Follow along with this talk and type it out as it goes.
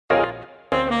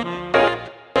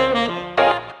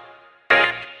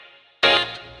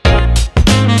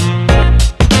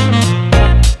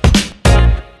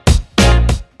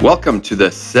Welcome to the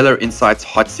Seller Insights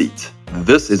Hot Seat.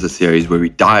 This is a series where we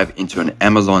dive into an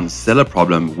Amazon seller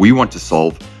problem we want to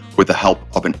solve with the help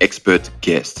of an expert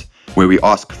guest, where we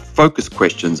ask focused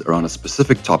questions around a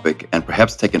specific topic and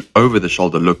perhaps take an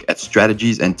over-the-shoulder look at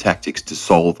strategies and tactics to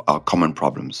solve our common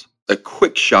problems. A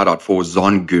quick shout out for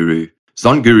ZonGuru.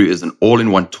 ZonGuru is an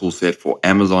all-in-one toolset for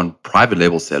Amazon private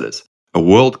label sellers, a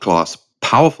world-class,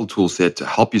 powerful toolset to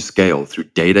help you scale through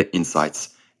data insights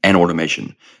and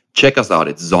automation. Check us out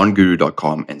at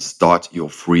zonguru.com and start your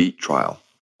free trial.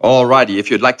 Alrighty, if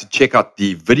you'd like to check out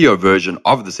the video version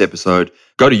of this episode,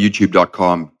 go to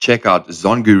youtube.com, check out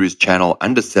ZonGuru's channel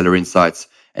under Seller Insights,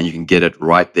 and you can get it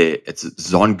right there. It's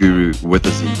ZonGuru with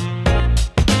a Z.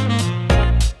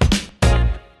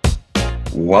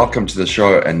 Welcome to the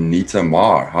show, Anita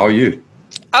Marr. How are you?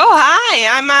 Oh,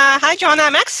 hi. Hi, John.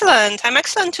 I'm excellent. I'm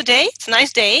excellent today. It's a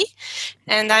nice day,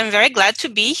 and I'm very glad to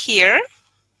be here.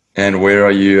 And where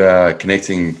are you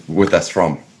connecting with us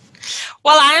from?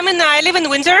 Well, I live in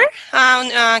Windsor,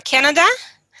 Canada.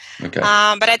 Okay.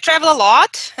 But I travel a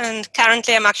lot, and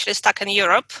currently I'm actually stuck in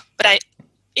Europe. But I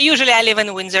live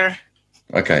in Windsor.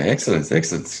 Okay, excellent.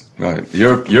 Right.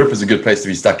 Europe is a good place to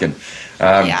be stuck in.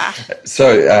 Yeah.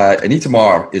 So Anita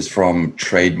Marr is from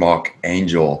Trademark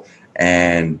Angel,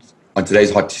 and on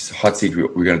today's hot seat,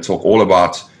 we're going to talk all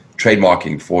about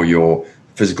trademarking for your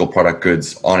physical product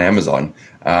goods on Amazon.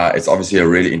 It's obviously a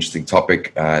really interesting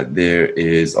topic. There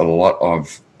is a lot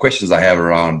of questions I have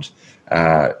around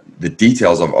the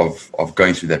details of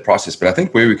going through that process. But I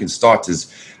think where we can start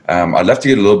is I'd love to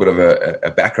get a little bit of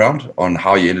a background on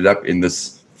how you ended up in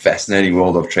this fascinating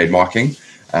world of trademarking.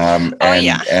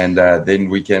 And then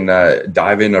we can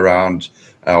dive in around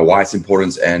why it's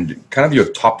important and kind of your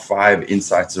top 5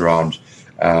 insights around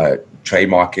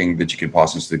trademarking that you can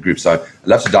pass into the group. So I'd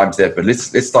love to dive into that, but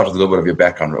let's start with a little bit of your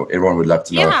background. Everyone would love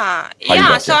to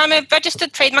know. So I'm a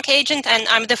registered trademark agent, and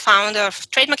I'm the founder of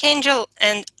Trademark Angel,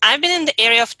 and I've been in the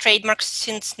area of trademarks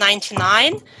since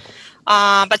 '99.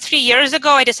 But 3 years ago,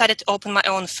 I decided to open my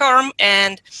own firm,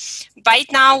 and right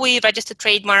now we register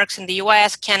trademarks in the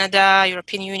US, Canada,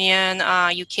 European Union,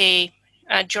 UK,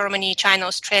 Germany, China,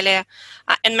 Australia,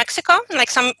 and Mexico, and like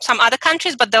some other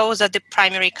countries, but those are the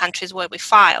primary countries where we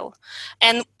file.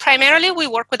 And primarily we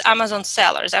work with Amazon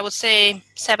sellers. I would say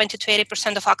 70 to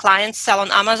 80% of our clients sell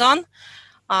on Amazon.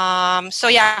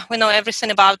 We know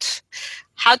everything about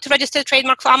how to register a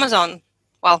trademark for Amazon.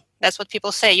 Well, that's what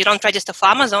people say. You don't register for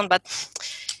Amazon, but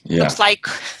looks like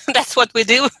that's what we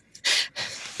do.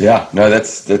 Yeah, no,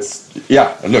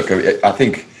 Look, I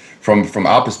think from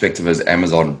our perspective as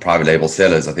Amazon private label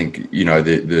sellers, I think, you know,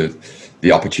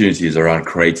 the opportunity is around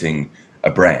creating a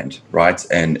brand, right?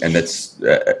 And that's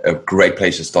a great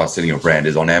place to start selling your brand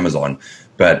is on Amazon.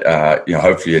 But,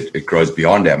 hopefully it grows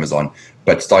beyond Amazon.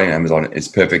 But starting on Amazon is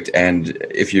perfect. And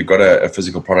if you've got a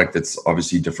physical product that's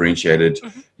obviously differentiated,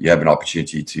 you have an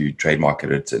opportunity to trademark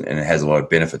it, and it has a lot of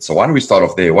benefits. So why don't we start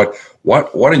off there?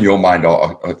 What in your mind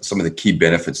are some of the key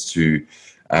benefits to,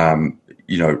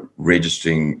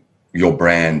 registering your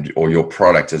brand or your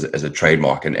product as a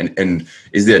trademark? And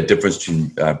is there a difference between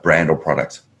brand or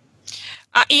product?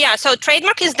 So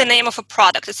trademark is the name of a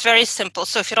product. It's very simple.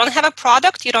 So if you don't have a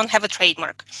product, you don't have a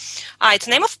trademark. It's a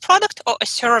name of product or a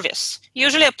service.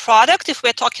 Usually a product, if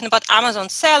we're talking about Amazon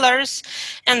sellers,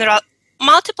 and there are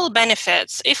multiple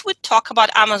benefits. If we talk about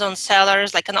Amazon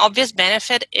sellers, like an obvious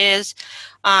benefit is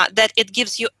that it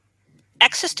gives you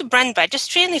access to brand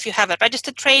registry, and if you have a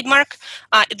registered trademark,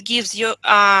 it gives you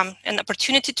an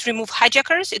opportunity to remove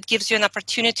hijackers. It gives you an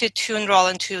opportunity to enroll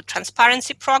into a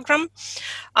transparency program.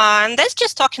 And that's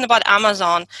just talking about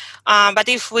Amazon. But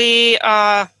if we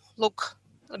look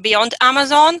beyond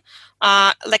Amazon,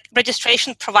 like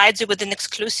registration provides you with an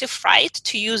exclusive right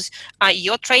to use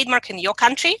your trademark in your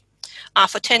country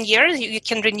for 10 years. You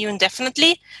can renew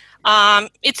indefinitely.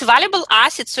 It's a valuable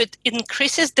asset, so it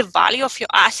increases the value of your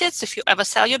assets. If you ever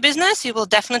sell your business, you will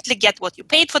definitely get what you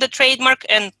paid for the trademark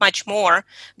and much more.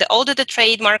 The older the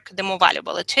trademark, the more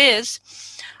valuable it is.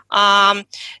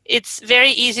 It's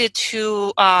very easy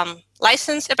to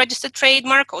license a registered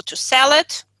trademark or to sell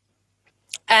it,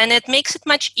 and it makes it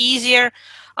much easier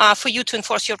for you to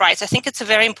enforce your rights. I think it's a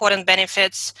very important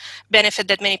benefit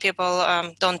that many people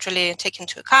don't really take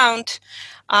into account.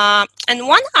 And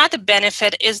one other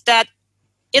benefit is that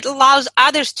it allows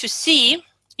others to see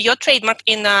your trademark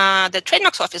in the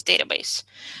Trademarks Office database.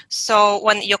 So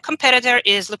when your competitor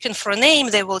is looking for a name,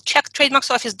 they will check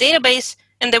Trademarks Office database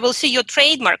and they will see your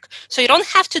trademark. So you don't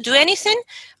have to do anything.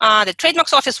 The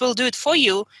Trademarks Office will do it for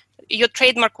you. Your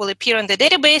trademark will appear in the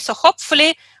database. So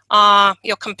hopefully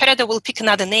your competitor will pick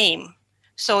another name.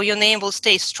 So your name will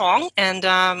stay strong, and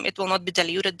it will not be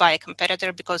diluted by a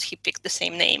competitor because he picked the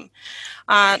same name.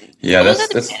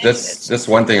 That's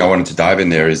one thing I wanted to dive in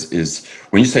there is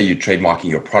when you say you're trademarking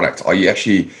your product, are you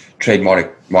actually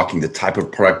trademarking the type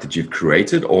of product that you've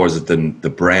created, or is it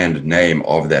the brand name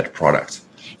of that product?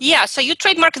 Yeah, so you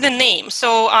trademark the name.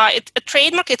 So a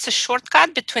trademark, it's a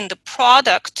shortcut between the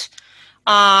product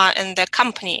and the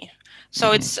company.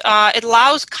 So it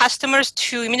allows customers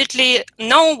to immediately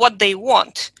know what they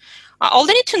want. All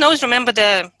they need to know is remember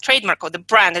the trademark or the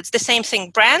brand. It's the same thing.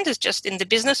 Brand is just in the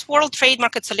business world.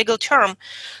 Trademark, it's a legal term.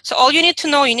 So all you need to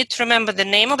know, you need to remember the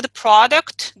name of the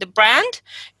product, the brand.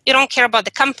 You don't care about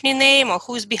the company name or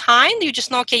who's behind. You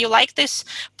just know, okay, you like this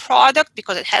product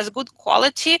because it has good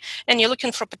quality and you're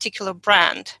looking for a particular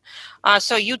brand.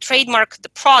 So you trademark the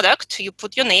product. You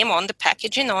put your name on the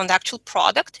packaging, on the actual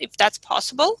product, if that's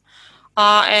possible.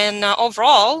 And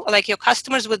overall, like your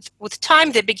customers with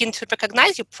time, they begin to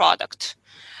recognize your product,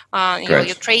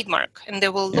 your trademark, and they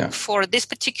will look for this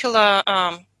particular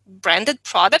branded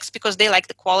products because they like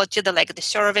the quality, they like the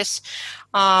service,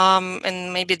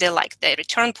 and maybe they like the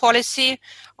return policy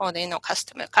or they know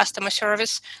customer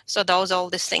service. So those all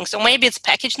these things. So maybe it's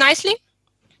packaged nicely.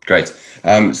 Great.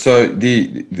 So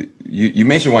you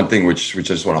mentioned one thing which I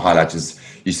just want to highlight is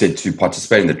you said to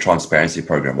participate in the transparency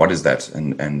program. What is that,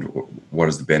 and what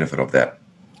is the benefit of that?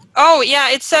 Oh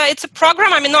yeah, it's a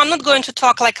program. I mean, no, I'm not going to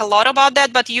talk like a lot about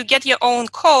that, but you get your own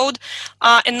code,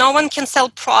 and no one can sell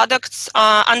products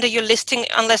under your listing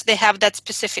unless they have that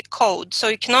specific code. So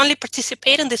you can only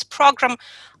participate in this program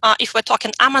if we're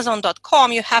talking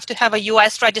Amazon.com. You have to have a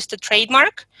US registered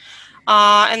trademark.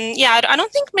 And yeah, I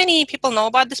don't think many people know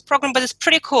about this program, but it's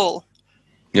pretty cool.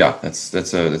 Yeah,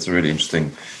 that's a really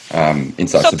interesting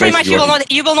insight. So pretty much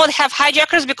you will not have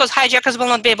hijackers because hijackers will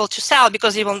not be able to sell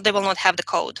because they will not have the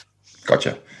code.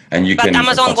 Gotcha. But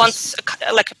Amazon wants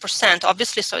like a percent,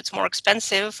 obviously, so it's more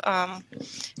expensive. Of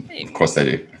course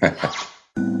they do.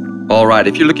 All right,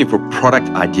 if you're looking for product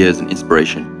ideas and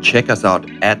inspiration, check us out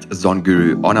at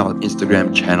Zonguru on our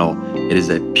Instagram channel. It is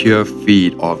a pure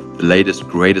feed of the latest,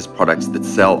 greatest products that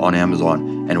sell on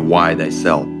Amazon and why they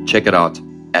sell. Check it out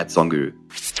at Zonguru.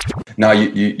 Now,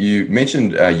 you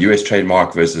mentioned US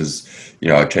trademark versus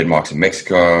trademarks in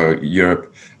Mexico,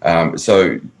 Europe.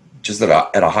 So just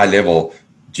at a high level,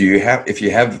 if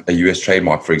you have a US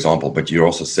trademark, for example, but you're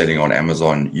also selling on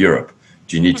Amazon Europe,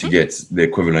 do you need to get the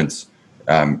equivalent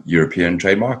European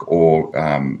trademark, or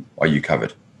are you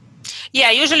covered? Yeah,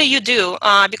 usually you do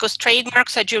because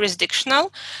trademarks are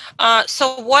jurisdictional.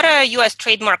 So what a U.S.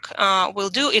 trademark will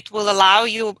do, it will allow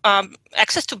you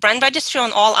access to brand registry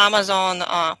on all Amazon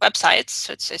websites.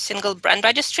 So it's a single brand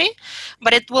registry,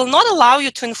 but it will not allow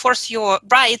you to enforce your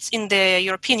rights in the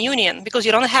European Union because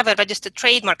you don't have a registered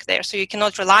trademark there, so you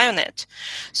cannot rely on it.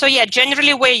 So yeah,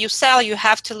 generally where you sell, you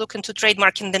have to look into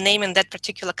trademarking the name in that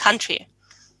particular country.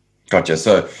 Gotcha.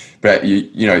 So, Brad,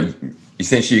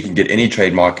 essentially you can get any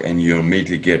trademark and you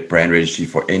immediately get brand registry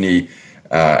for any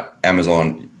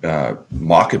Amazon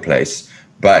marketplace.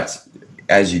 But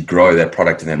as you grow that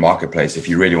product in that marketplace, if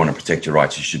you really want to protect your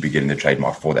rights, you should be getting the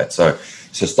trademark for that. So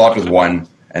start with one,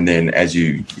 and then as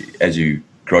you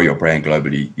grow your brand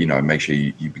globally, make sure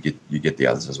you get the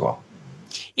others as well.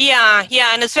 Yeah,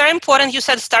 and it's very important you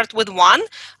said start with one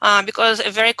because a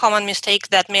very common mistake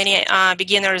that many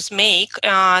beginners make,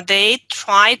 they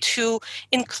try to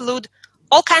include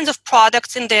all kinds of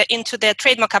products into their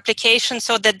trademark application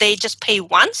so that they just pay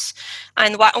once.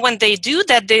 And when they do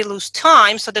that, they lose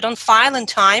time, so they don't file in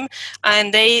time,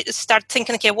 and they start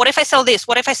thinking, okay, what if I sell this?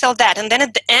 What if I sell that? And then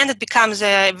at the end, it becomes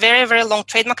a very, very long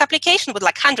trademark application with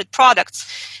like 100 products.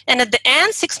 And at the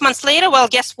end, 6 months later, well,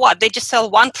 guess what? They just sell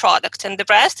one product, and the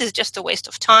rest is just a waste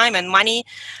of time and money,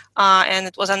 and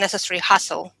it was unnecessary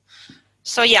hassle.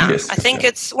 So yeah, yes, I think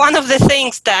it's one of the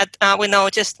things that we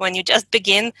noticed when you just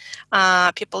begin.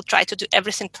 People try to do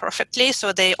everything perfectly,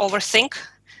 so they overthink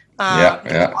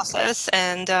the process,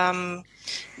 and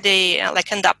they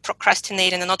end up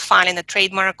procrastinating and not filing a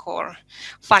trademark or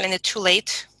filing it too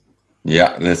late.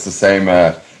 Yeah, that's the same.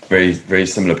 Very, very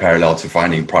similar parallel to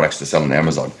finding products to sell on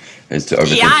Amazon. Is to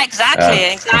overthink. Yeah,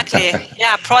 exactly.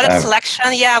 Yeah, product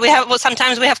selection. Yeah,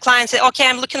 sometimes we have clients say, okay,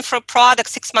 I'm looking for a product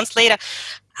 6 months later.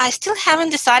 I still haven't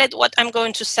decided what I'm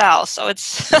going to sell, so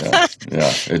it's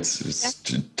it's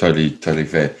totally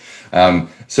fair.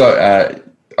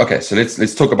 Okay, so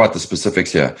let's talk about the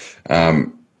specifics here.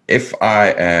 If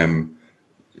I am,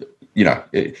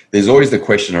 there's always the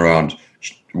question around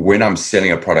when I'm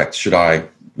selling a product, should I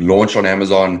launch on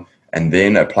Amazon and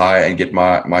then apply and get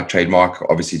my trademark,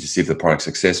 obviously to see if the product's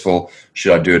successful?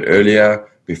 Should I do it earlier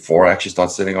before I actually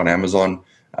start selling on Amazon?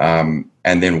 And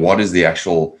then what is the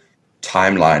actual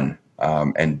timeline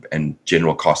and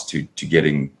general cost to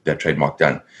getting that trademark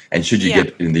done? And should you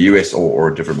get in the US or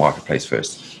a different marketplace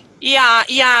first?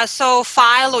 Yeah. So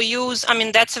file or use, I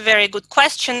mean, that's a very good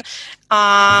question.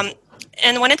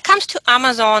 And when it comes to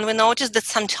Amazon, we noticed that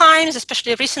sometimes,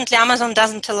 especially recently, Amazon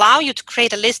doesn't allow you to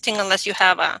create a listing unless you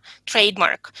have a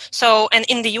trademark. So, and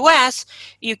in the US,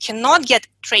 you cannot get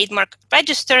trademark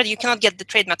registered, you cannot get the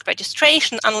trademark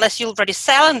registration unless you already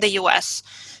sell in the US.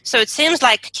 So it seems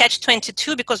like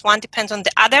catch-22 because one depends on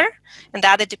the other, and the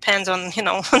other depends on,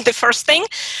 on the first thing.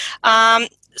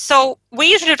 So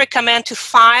we usually recommend to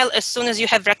file as soon as you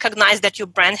have recognized that your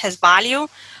brand has value,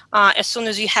 as soon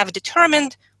as you have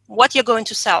determined what you're going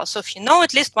to sell. So if you know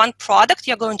at least one product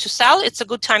you're going to sell, it's a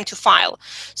good time to file.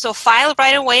 So file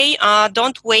right away.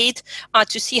 Don't wait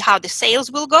to see how the sales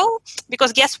will go,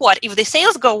 because guess what? If the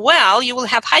sales go well, you will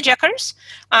have hijackers,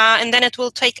 and then it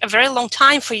will take a very long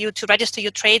time for you to register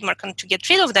your trademark and to get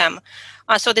rid of them.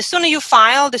 So the sooner you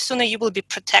file, the sooner you will be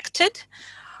protected.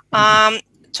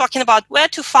 Talking about where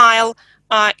to file,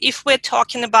 if we're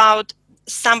talking about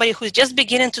somebody who's just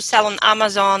beginning to sell on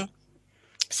Amazon,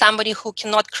 somebody who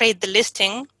cannot create the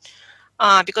listing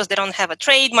because they don't have a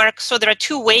trademark. So there are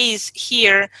two ways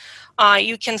here.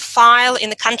 You can file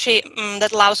in a country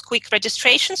that allows quick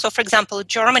registration. So for example,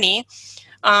 Germany,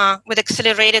 with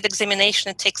accelerated examination,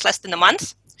 it takes less than a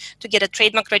month to get a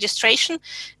trademark registration.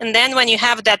 And then when you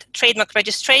have that trademark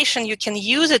registration, you can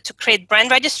use it to create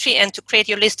brand registry and to create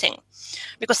your listing.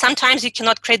 Because sometimes you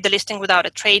cannot create the listing without a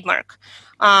trademark.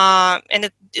 And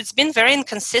it's been very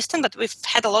inconsistent, but we've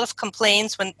had a lot of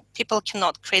complaints when people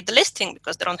cannot create the listing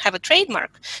because they don't have a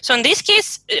trademark. So in this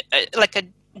case, like a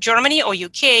Germany or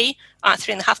UK,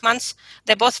 3.5 months,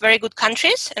 they're both very good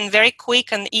countries and very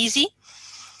quick and easy.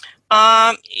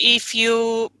 If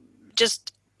you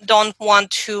just don't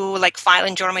want to file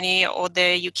in Germany or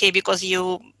the UK because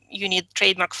you need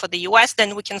trademark for the US,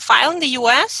 then we can file in the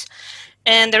US.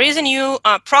 And there is a new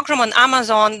program on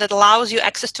Amazon that allows you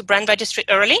access to brand registry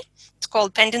early. It's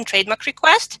called Pending Trademark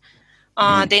Request.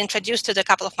 They introduced it a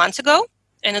couple of months ago,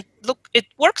 and it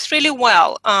works really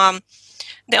well.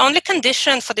 The only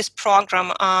condition for this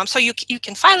program, so you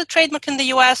can file a trademark in the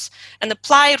US and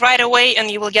apply right away, and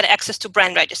you will get access to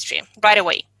brand registry right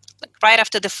away, right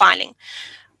after the filing.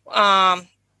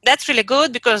 That's really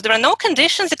good because there are no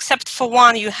conditions except for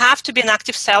one. You have to be an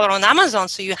active seller on Amazon,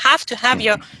 so you have to have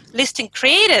your listing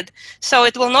created. So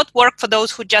it will not work for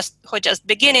those who just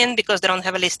beginning because they don't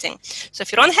have a listing. So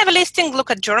if you don't have a listing,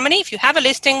 look at Germany. If you have a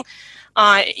listing,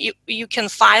 you can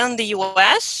file in the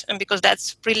US, and because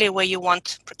that's really where you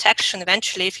want protection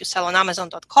eventually if you sell on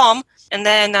Amazon.com, and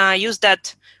then use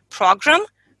that program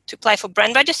to apply for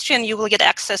brand registry, and you will get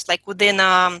access within.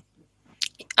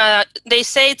 They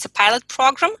say it's a pilot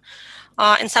program,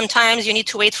 and sometimes you need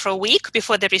to wait for a week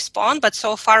before they respond, but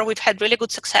so far we've had really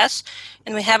good success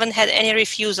and we haven't had any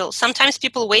refusal. Sometimes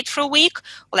people wait for a week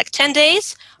or 10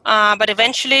 days, but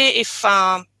eventually if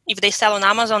they sell on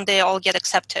Amazon, they all get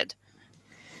accepted.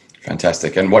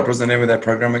 Fantastic. And what was the name of that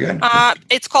program again?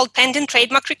 It's called Pending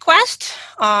Trademark Request.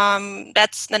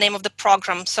 That's the name of the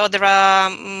program. So there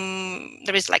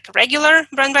is a regular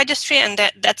brand registry, and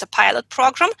that's a pilot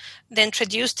program. They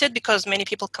introduced it because many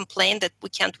people complained that we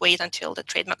can't wait until the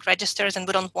trademark registers, and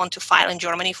we don't want to file in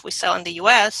Germany if we sell in the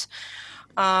US.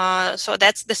 So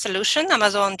that's the solution.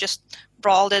 Amazon just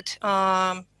rolled it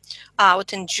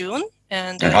out in June.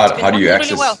 And how do you access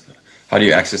really well. How do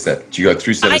you access that? Do you go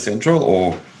through Seller Central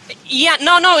or? Yeah,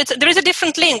 no. There is a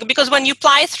different link because when you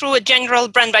apply through a general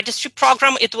brand registry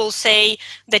program, it will say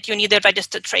that you need a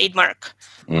registered trademark.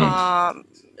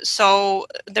 So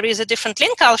there is a different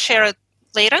link. I'll share it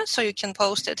later so you can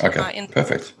post it. Okay,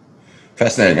 perfect.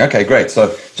 Fascinating. Okay, great.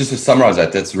 So just to summarize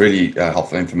that's really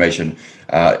helpful information.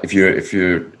 If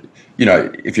you're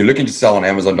looking to sell on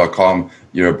Amazon.com,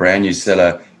 you're a brand new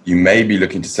seller. You may be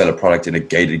looking to sell a product in a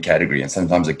gated category, and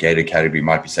sometimes a gated category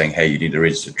might be saying, "Hey, you need a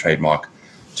registered trademark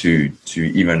to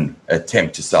even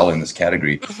attempt to sell in this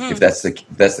category." If that's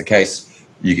the case,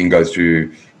 you can go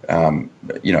through,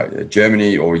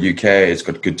 Germany or UK. It's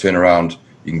got good turnaround.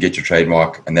 You can get your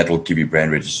trademark, and that will give you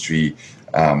brand registry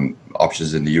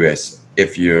options in the US.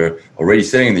 If you're already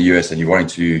selling in the US and you're wanting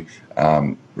to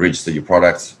register your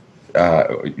product,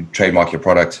 trademark your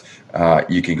product,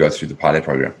 you can go through the pilot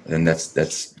program, and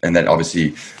and then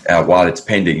obviously while it's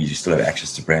pending, you still have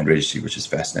access to brand registry, which is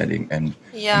fascinating and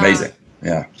amazing.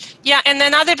 Yeah, and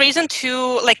another reason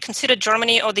to consider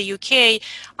Germany or the UK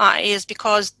is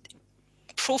because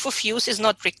proof of use is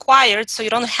not required, so you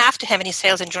don't have to have any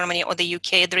sales in Germany or the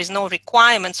UK. There is no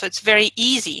requirement, so it's very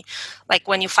easy. Like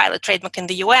when you file a trademark in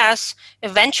the US,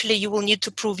 eventually you will need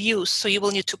to prove use. So you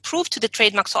will need to prove to the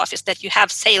trademarks office that you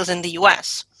have sales in the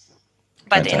US.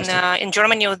 But in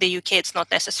Germany or the UK, it's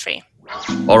not necessary.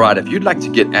 All right, if you'd like to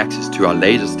get access to our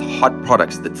latest hot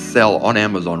products that sell on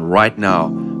Amazon right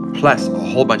now, plus a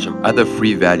whole bunch of other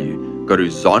free value, go to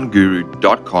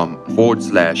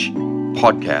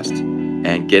zonguru.com/podcast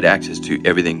and get access to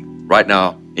everything right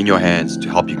now in your hands to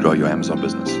help you grow your Amazon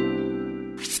business.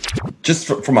 Just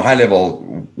from a high level,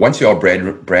 once you are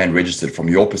brand registered, from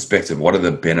your perspective, what are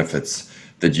the benefits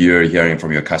that you're hearing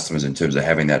from your customers in terms of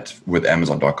having that with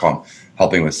Amazon.com?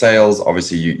 Helping with sales,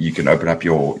 obviously you can open up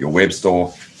your web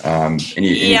store.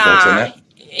 Any thoughts on that?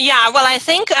 Yeah, well, I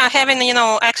think having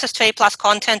access to A+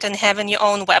 content and having your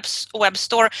own web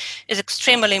store is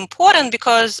extremely important,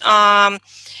 because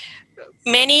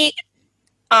many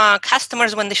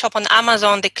customers, when they shop on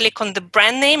Amazon, they click on the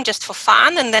brand name just for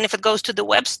fun, and then if it goes to the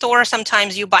web store,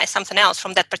 sometimes you buy something else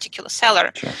from that particular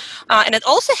seller. Sure. And it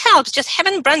also helps just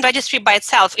having brand registry by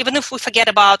itself. Even if we forget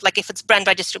about, like, if it's brand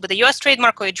registry with a US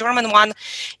trademark or a German one,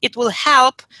 it will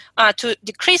help to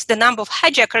decrease the number of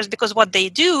hijackers, because what they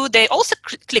do, they also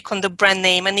click on the brand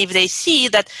name, and if they see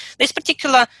that this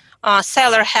particular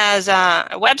seller has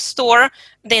a web store,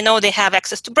 they know they have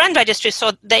access to brand registry,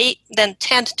 so they then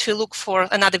tend to look for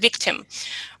another victim.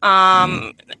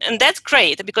 And that's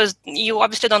great, because you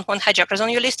obviously don't want hijackers on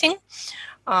your listing.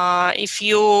 If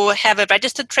you have a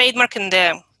registered trademark in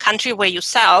the country where you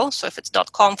sell, so if it's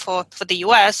 .com for the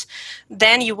US,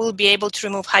 then you will be able to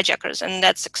remove hijackers, and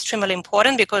that's extremely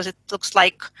important, because it looks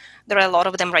like there are a lot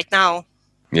of them right now.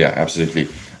 Yeah, absolutely.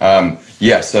 So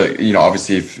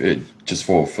obviously, just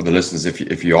for the listeners,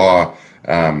 if you are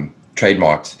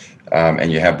trademarked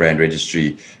and you have brand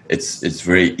registry, it's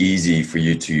very easy for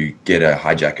you to get a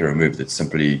hijacker removed. It's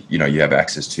simply you have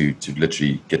access to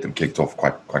literally get them kicked off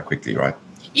quite quickly, right?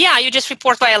 Yeah, you just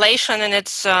report violation and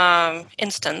it's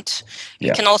instant.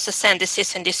 You can also send a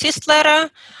cease and desist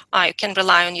letter. You can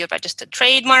rely on your registered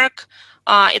trademark.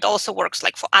 It also works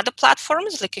like for other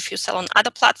platforms. Like if you sell on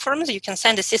other platforms, you can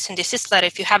send a cease and desist letter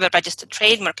if you have a registered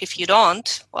trademark. If you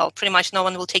don't, well, pretty much no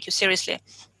one will take you seriously.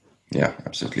 Yeah,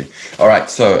 absolutely. All right.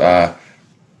 So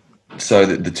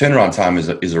the turnaround time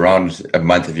is around a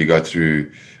month if you go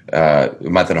through a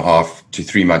month and a half to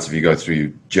 3 months if you go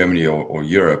through Germany or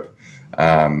Europe.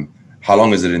 How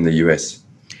long is it in the US?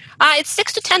 It's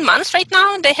 6 to 10 months right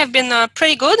now. They have been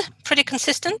pretty good, pretty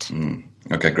consistent.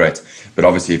 Okay, great. But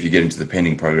obviously, if you get into the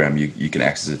pending program, you can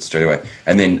access it straight away.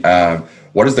 And then,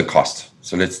 what is the cost?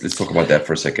 So let's talk about that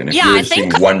for a second. If you're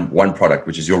seeing one product,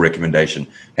 which is your recommendation,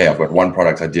 hey, I've got one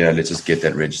product idea, let's just get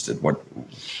that registered.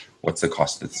 What's the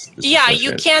cost?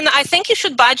 You can. I think you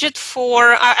should budget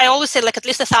for. I always say like at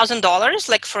least $1,000,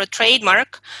 like for a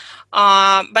trademark.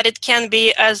 But it can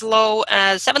be as low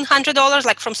as $700,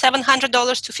 like from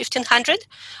 $700 to $1,500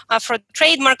 for a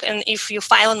trademark. And if you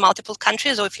file in multiple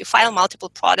countries or if you file multiple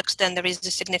products, then there is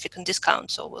a significant discount.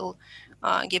 So we'll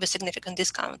give a significant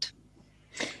discount.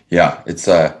 Yeah, it's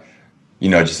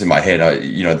just in my head,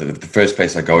 the first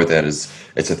place I go with that is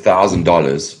it's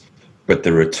 $1,000, but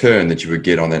the return that you would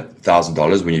get on that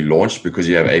 $1,000 when you launch, because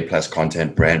you have A+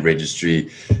 content, brand registry,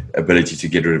 ability to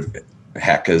get rid of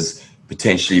hackers,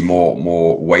 potentially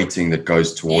more weighting that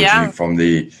goes towards you from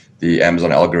the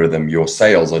Amazon algorithm, your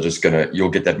sales are just you'll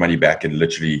get that money back in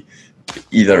literally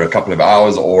either a couple of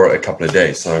hours or a couple of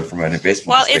days. So from an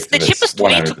investment perspective, it's the cheapest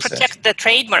way to protect the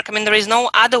trademark. I mean, there is no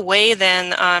other way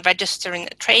than registering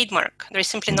a trademark. There is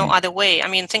simply no other way. I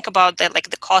mean, think about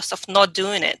the cost of not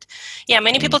doing it. Yeah,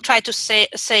 many people try to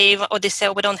save, or they say,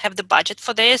 we don't have the budget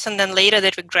for this, and then later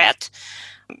they regret.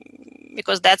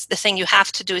 Because that's the thing you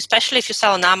have to do, especially if you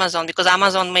sell on Amazon, because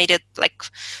Amazon made it like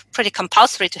pretty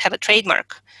compulsory to have a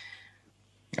trademark.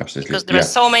 Absolutely. Because there are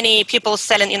so many people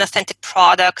selling inauthentic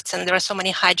products, and there are so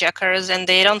many hijackers, and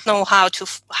they don't know how to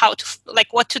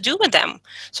what to do with them.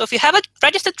 So if you have a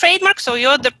registered trademark, so you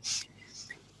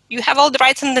have all the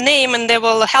rights in the name, and they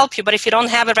will help you. But if you don't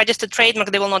have a registered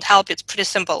trademark, they will not help you. It's pretty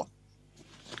simple.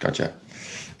 Gotcha.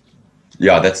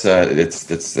 Yeah, that's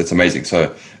amazing.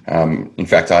 So, in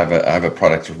fact, I have a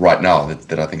product right now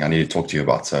that I think I need to talk to you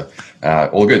about. So,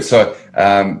 all good. So,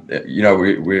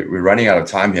 we're running out of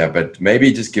time here, but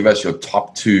maybe just give us your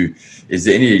top two. Is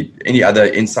there any other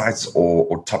insights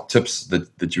or top tips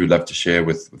that you would love to share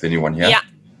with anyone here?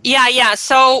 Yeah.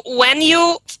 So when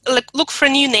you look for a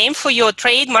new name for your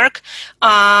trademark,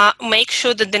 make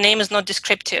sure that the name is not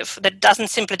descriptive, that doesn't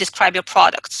simply describe your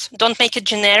products. Don't make it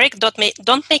generic, don't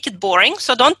make it boring.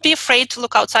 So don't be afraid to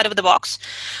look outside of the box,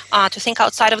 to think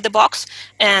outside of the box.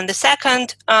 And the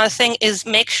second thing is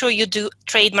make sure you do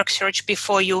trademark search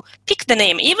before you pick the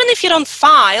name. Even if you don't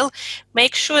file,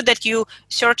 make sure that you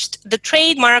searched the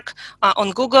trademark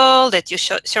on Google, that you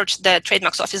searched the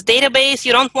Trademarks Office database.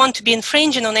 You don't want to be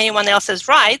infringing on anyone else's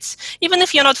rights. Even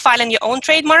if you're not filing your own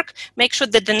trademark, make sure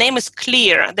that the name is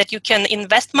clear, that you can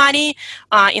invest money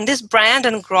in this brand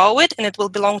and grow it, and it will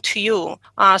belong to you.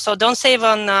 So don't save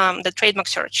on the trademark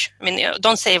search. I mean,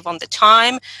 don't save on the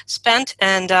time spent,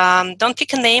 and don't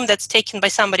pick a name that's taken by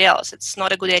somebody else. It's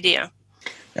not a good idea.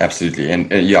 Absolutely.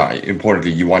 And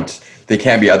importantly, there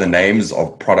can be other names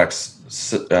of products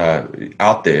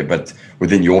out there, but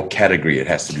within your category, it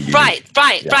has to be unique.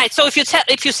 Right. So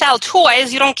if you sell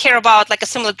toys, you don't care about like a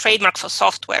similar trademark for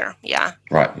software. Yeah.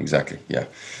 Right. Exactly. Yeah.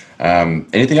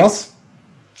 Anything else?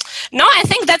 No, I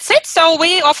think that's it. So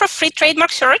we offer free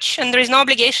trademark search, and there is no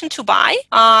obligation to buy.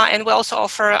 And we also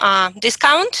offer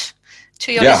discount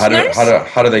to your listeners.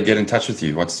 How do they get in touch with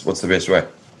you? What's the best way?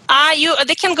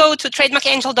 They can go to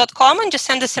trademarkangel.com and just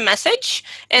send us a message,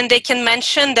 and they can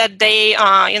mention that they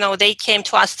came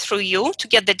to us through you to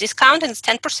get the discount, and it's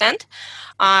 10%.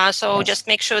 So just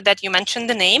make sure that you mention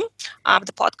the name of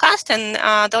the podcast, and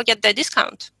they'll get the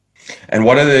discount. And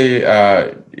what are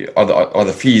the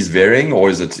fees varying,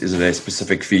 or is it a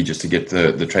specific fee just to get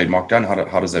the trademark done?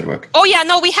 How does that work? Oh yeah,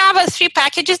 no, we have 3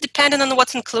 packages depending on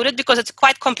what's included, because it's a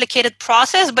quite complicated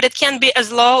process, but it can be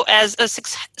as low as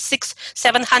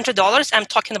 $700. I'm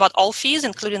talking about all fees,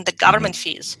 including the government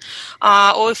fees.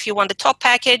 Or if you want the top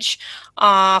package,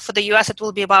 for the US, it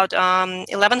will be about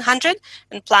 $1,100,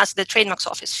 and plus the Trademarks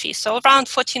Office fee. So around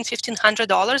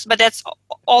 $1,400, but that's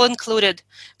all included.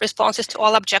 Responses to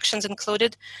all objections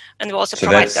included, and we also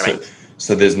provide the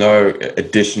So there's no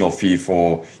additional fee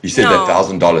for, you said that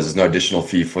 $1,000. There's no additional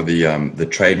fee for the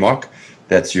trademark.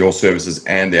 That's your services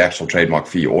and the actual trademark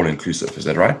fee, all inclusive. Is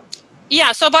that right?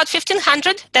 Yeah, so about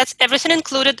 $1,500. That's everything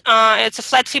included. It's a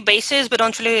flat fee basis. We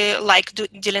don't really like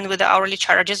dealing with the hourly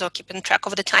charges or keeping track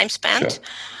of the time spent.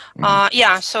 Sure.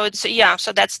 So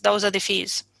those are the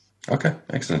fees. Okay,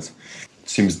 excellent.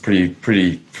 Seems pretty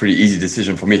easy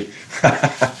decision for me.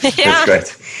 That's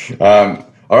great.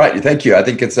 All right, thank you. I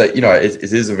think it's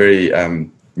it is a very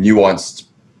nuanced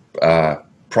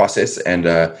process, and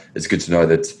it's good to know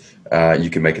that you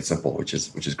can make it simple, which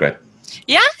is great.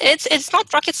 Yeah, it's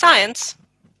not rocket science,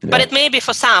 but it may be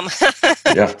for some.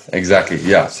 Yeah, exactly.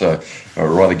 Yeah, so I'd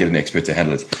rather get an expert to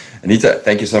handle it. Anita,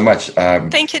 thank you so much.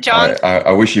 Thank you, John.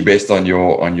 I wish you best on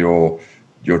your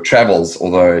travels.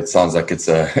 Although it sounds like you're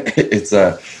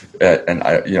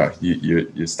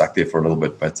stuck there for a little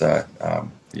bit, but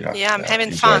Yeah, I'm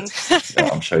having fun.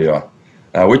 I'm sure you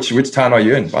are. Which town are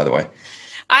you in, by the way?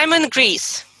 I'm in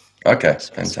Greece. Okay,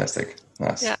 fantastic.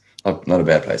 Nice. Yeah. Not a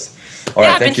bad place. All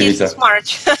right, thank you, Anita. Since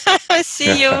March.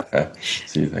 See you.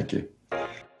 See you. Thank you.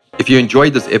 If you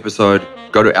enjoyed this episode,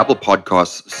 go to Apple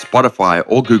Podcasts, Spotify,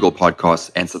 or Google Podcasts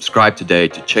and subscribe today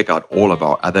to check out all of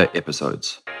our other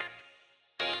episodes.